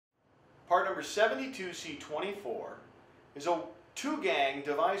Part number 72C24 is a 2-gang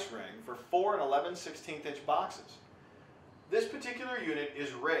device ring for 4 and 11/16" boxes. This particular unit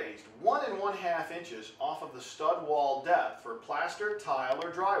is raised 1 1/2 inches off of the stud wall depth for plaster, tile,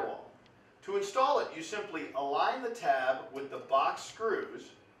 or drywall. To install it, you simply align the tab with the box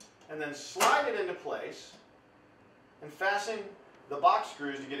screws and then slide it into place and fasten the box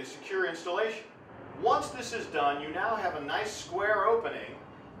screws to get a secure installation. Once this is done, you now have a nice square opening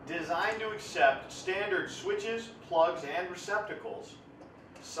designed to accept standard switches, plugs, and receptacles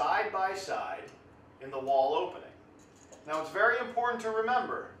side by side in the wall opening. Now, it's very important to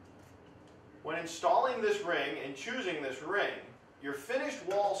remember, when installing this ring and choosing this ring, your finished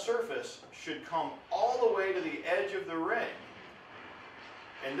wall surface should come all the way to the edge of the ring.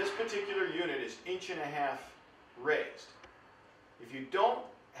 And this particular unit is 1.5 inches raised. If you don't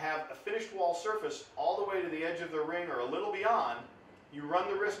have a finished wall surface all the way to the edge of the ring or a little beyond, you run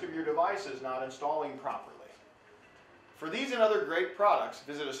the risk of your devices not installing properly. For these and other great products,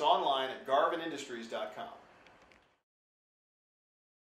 visit us online at garvinindustries.com.